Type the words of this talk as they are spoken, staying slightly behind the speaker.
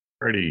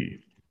Alrighty.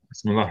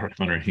 بسم الله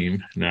الرحمن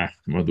الرحيم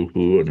نحمده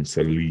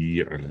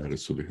ونصلي على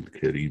رسوله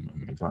الكريم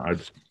أما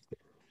بعد.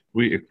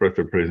 We express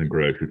our praise and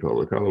gratitude to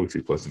Allah Ta'ala. We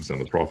seek blessings on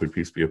the Prophet,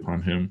 peace be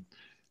upon him.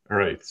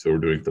 Alright, so we're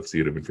doing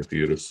Tafsir Ibn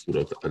Kathir,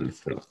 Surah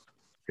Al-Falaq.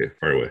 Okay,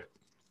 fire away.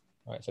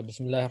 All right, so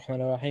Bismillah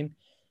ar-Rahman ar-Rahim.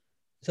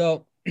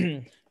 So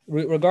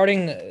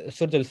regarding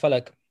Surah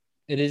Al-Falaq,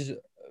 it is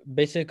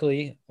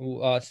basically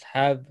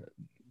have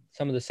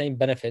some of the same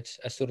benefits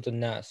as Surah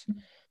Al-Nas.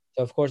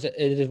 So of course it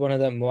is one of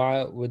the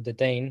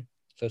Mu'awwidhatayn,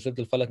 so Surah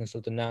Al-Falaq and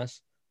Surah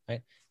Al-Nas,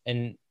 right?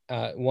 And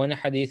one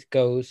hadith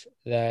goes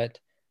that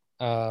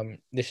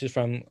this is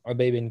from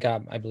Ubay bin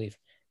Ka'b, I believe,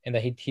 and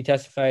that he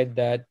testified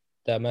that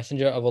the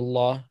Messenger of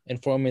Allah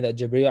informed me that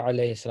Jibreel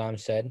alayhi salam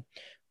said,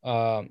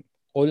 قُلْ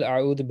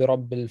أَعُوذُ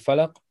بِرَبِّ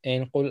الْفَلَقِ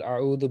and قُلْ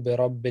أَعُوذُ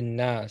بِرَبِّ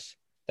النَّاسِ.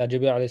 That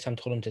Jibreel alayhi salam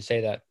told him to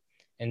say that.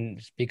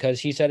 And because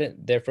he said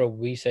it, therefore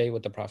we say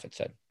what the Prophet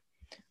said.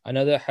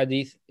 Another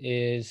hadith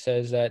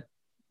says that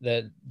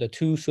the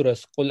two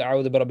surahs, قُلْ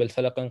أَعُوذُ بِرَبِّ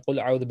الْفَلَقِ and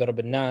قُلْ أَعُوذُ بِرَبِّ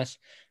النَّاسِ,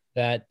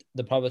 that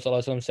the Prophet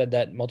ﷺ said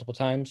that multiple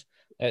times,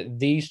 that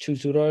these two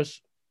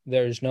surahs,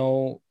 there is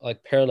no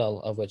parallel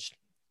of which.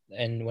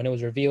 And when it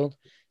was revealed,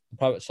 the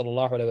Prophet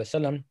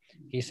ﷺ,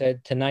 he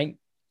said, tonight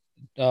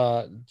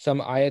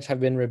some ayats have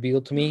been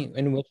revealed to me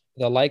in which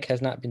the like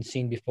has not been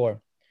seen before.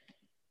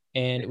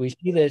 And we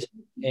see this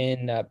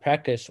in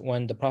practice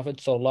when the Prophet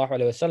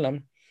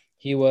ﷺ,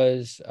 he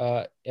was,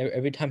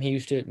 every time he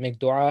used to make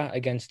dua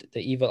against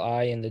the evil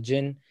eye and the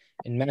jinn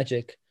and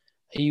magic,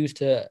 he used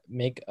to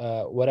make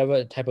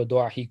whatever type of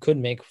dua he could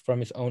make from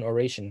his own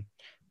oration.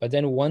 But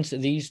then once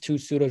these two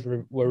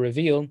surahs were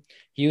revealed,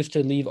 he used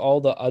to leave all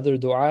the other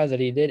du'as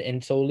that he did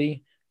and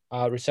solely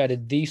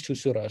recited these two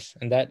surahs.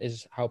 And that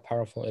is how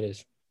powerful it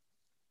is.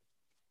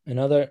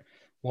 Another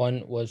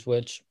one was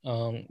which,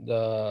 let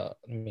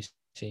me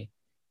see.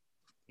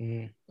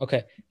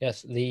 Okay,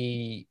 yes,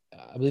 I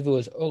believe it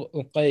was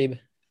Uqayb,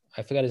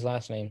 I forgot his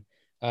last name.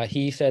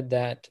 He said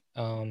that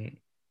the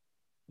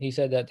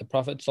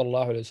Prophet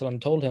ﷺ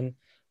told him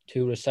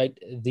to recite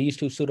these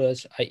two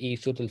surahs, i.e.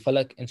 Surah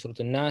Al-Falaq and Surah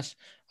Al-Nas,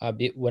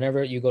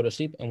 whenever you go to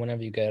sleep and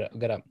whenever you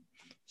get up.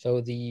 So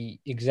the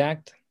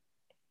exact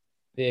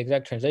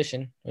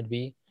translation would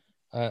be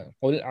قُلْ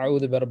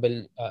أَعُوذُ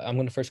بِرَبِّ I'm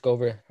going to first go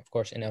over, of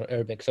course, in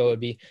Arabic. So it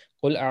would be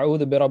قُلْ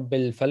أَعُوذُ بِرَبِّ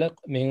الْفَلَقِ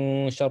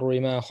مِنْ شَرِّ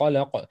مَا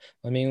خَلَقَ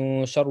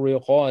وَمِنْ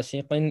شَرِّ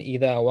غَاسِقٍ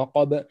إِذَا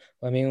وَقَبَ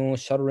وَمِنْ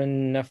شَرِّ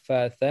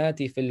النَّفَّاثَاتِ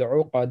فِي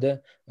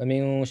الْعُقَدِ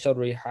وَمِنْ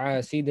شَرِّ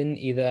حَاسِدٍ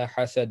إِذَا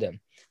حَسَدَ.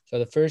 So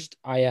the first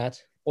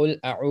ayat, قُلْ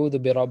أَعُوذُ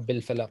بِرَبِّ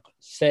الْفَلَقِ,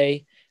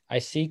 say, I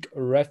seek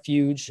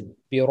refuge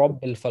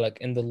بِرَبِّ الْفَلَقِ,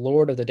 in the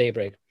Lord of the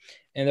daybreak.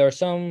 And there are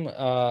some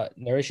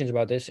narrations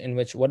about this in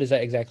which, what does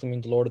that exactly mean,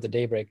 the Lord of the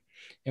daybreak?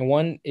 And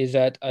one is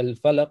that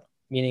al-falaq,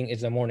 meaning is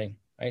the morning,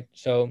 right?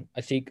 So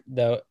I seek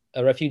a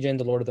refuge in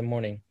the Lord of the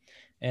morning.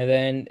 And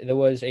then there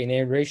was a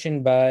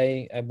narration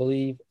by, I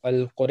believe,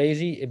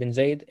 Al-Qurayzi, Ibn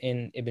Zayd,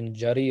 and Ibn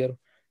Jarir,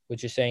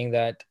 which is saying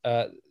that,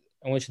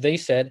 in which they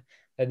said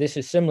that this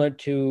is similar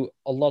to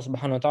Allah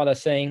subhanahu wa ta'ala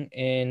saying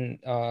in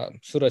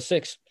Surah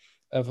 6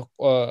 of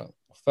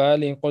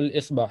فَالِقُ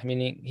الْإِصْبَحِ,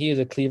 meaning he is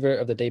a cleaver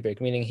of the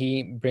daybreak, meaning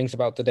he brings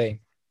about the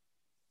day.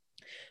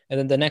 And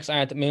then the next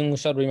ayat, مِنْ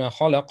شَرِّ مَا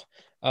خَلَقَ,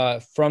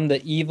 from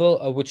the evil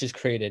of which is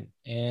created.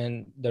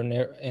 And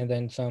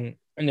then some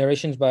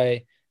narrations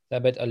by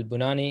Thabit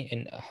al-Bunani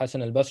and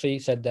Hassan al-Basri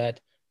said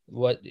that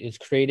what is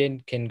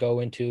created can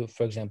go into,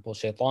 for example,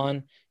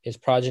 shaitan, his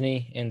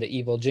progeny, and the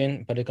evil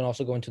jinn, but it can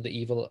also go into the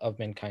evil of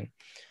mankind.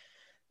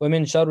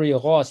 وَمِنْ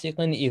شَرِّ غَاسِقٍ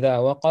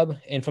إِذَا وَقَبْ,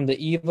 and from the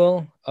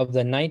evil of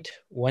the night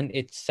when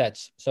it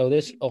sets. So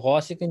this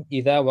غَاسِقٍ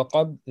إِذَا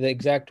وَقَبْ, the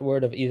exact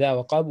word of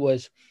إِذَا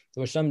وَقَبْ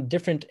there were some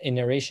different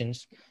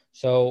narrations.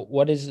 So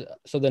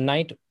the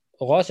night,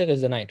 غَاسِق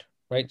is the night,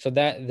 right? So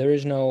that there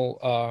is no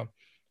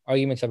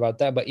arguments about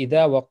that. But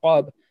إِذَا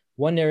وَقَبْ,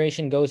 one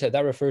narration goes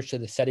that refers to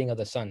the setting of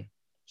the sun.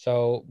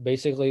 So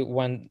basically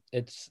when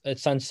it's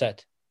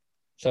sunset.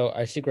 So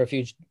I seek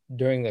refuge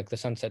during the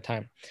sunset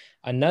time.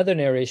 Another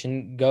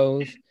narration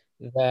goes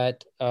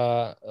that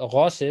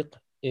ghasiq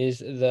is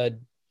the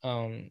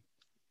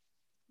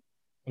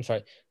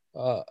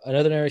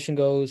another narration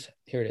goes,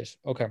 here it is.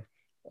 Okay.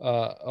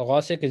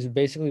 Ghasiq is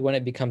basically when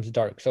it becomes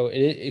dark. So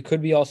it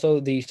could be also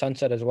the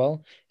sunset as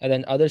well. And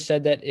then others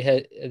said that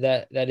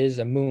that is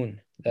a moon,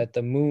 that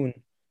the moon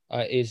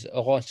is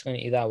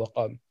ghasiqan idha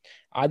waqab.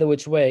 Either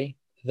which way,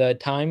 the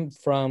time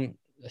from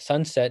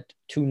sunset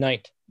to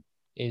night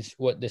is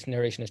what this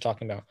narration is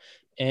talking about.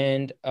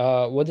 And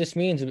what this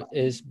means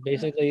is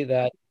basically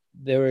that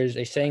there is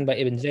a saying by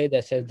Ibn Zayd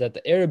that says that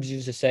the Arabs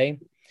used to say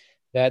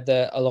that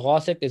the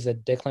al-Ghasiq is a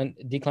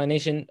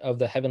declination of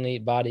the heavenly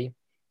body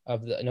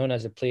known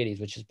as the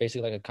Pleiades, which is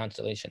basically like a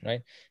constellation,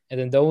 right? And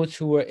then those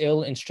who were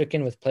ill and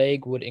stricken with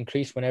plague would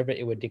increase whenever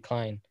it would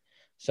decline.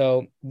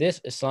 So this,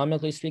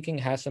 Islamically speaking,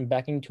 has some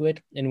backing to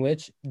it, in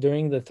which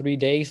during the 3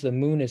 days the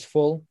moon is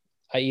full,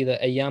 i.e. the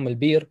Ayyam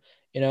al-Bir,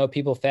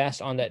 people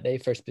fast on that day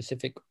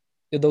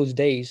those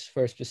days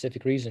for a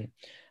specific reason.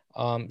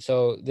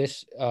 So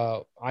this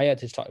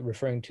ayat is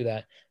referring to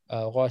that.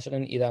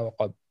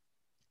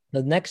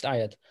 The next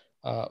ayat,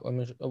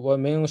 وَمِن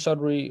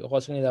شَرِّ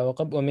غَاسِقٍ إِذَا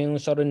وَقَبَ وَمِن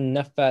شَرِّ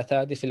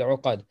النَّفَّاثَاتِ فِي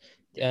الْعُقَدِ.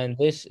 And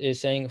this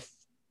is saying,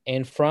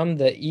 and from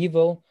the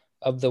evil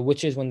of the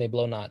witches when they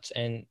blow knots.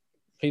 And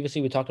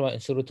previously we talked about in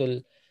Surah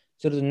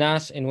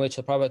Al-Nas, in which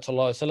the Prophet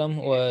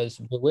ﷺ was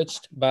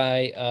bewitched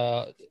by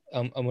a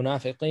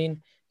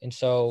munafiqeen. And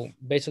so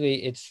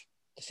basically it's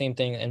the same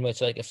thing, in which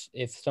like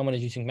if someone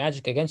is using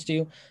magic against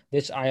you,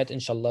 this ayat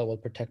inshallah will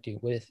protect you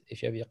with,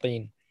 if you have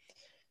yaqeen.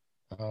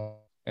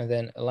 And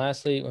then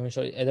lastly, وَمِن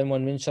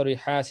شَرِّ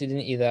حَاسِدٍ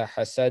إِذَا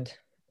حَسَدَ.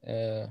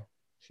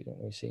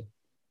 Let me see.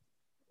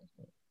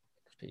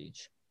 Next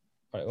page.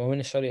 All right,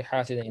 وَمِن شَرِّ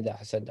حَاسِدٍ إِذَا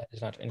حَسَدَ. That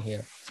is not in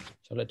here.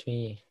 So let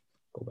me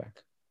go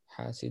back.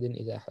 حَاسِدٍ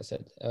إِذَا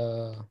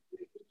حَسَدَ.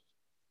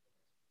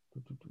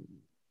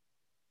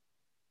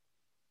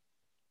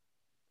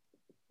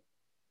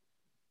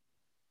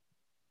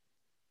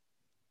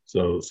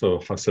 So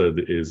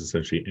hasad is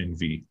essentially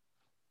envy.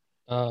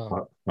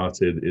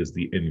 Hasad is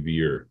the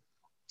envier.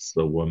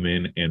 So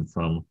woman, and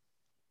from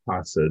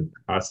hasad,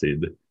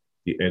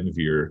 the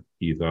envier,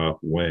 either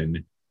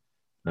when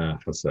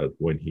hasad,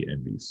 when he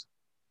envies.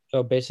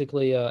 So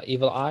basically,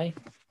 evil eye.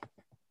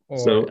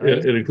 So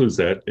it includes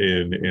that,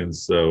 and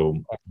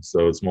so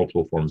it's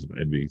multiple forms of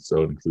envy.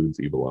 So it includes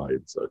evil eye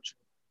and such.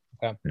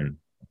 Okay.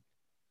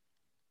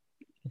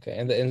 Okay,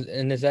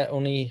 and is that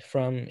only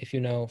from, if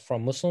you know,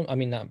 from Muslim?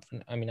 Not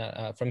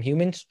from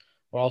humans,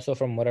 or also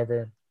from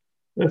whatever?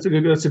 That's a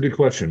good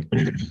question.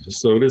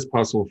 So it is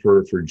possible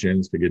for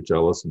jinns to get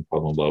jealous and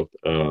fall in love,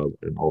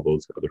 and all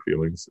those other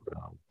feelings.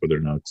 Whether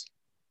or not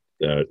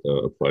that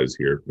applies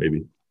here,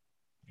 maybe.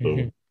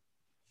 Mm-hmm.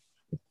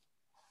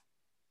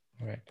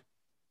 All right.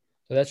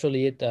 So that's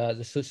really it.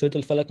 The Surah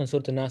Al-Falaq and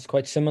Surah Al-Nas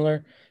quite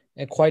similar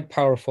and quite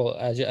powerful.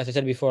 As I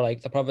said before,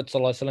 like the Prophet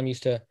ﷺ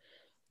used to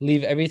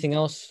leave everything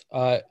else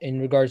in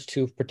regards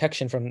to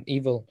protection from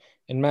evil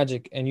and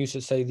magic, and you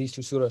should say these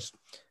two surahs.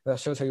 That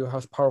shows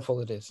how powerful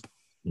it is.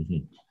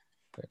 Mm-hmm.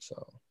 Okay,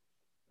 so.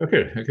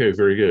 Okay,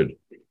 very good.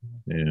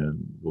 And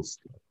we'll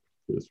stop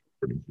this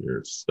recording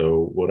here.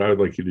 So what I would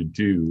like you to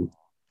do,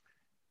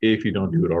 if you don't do it already,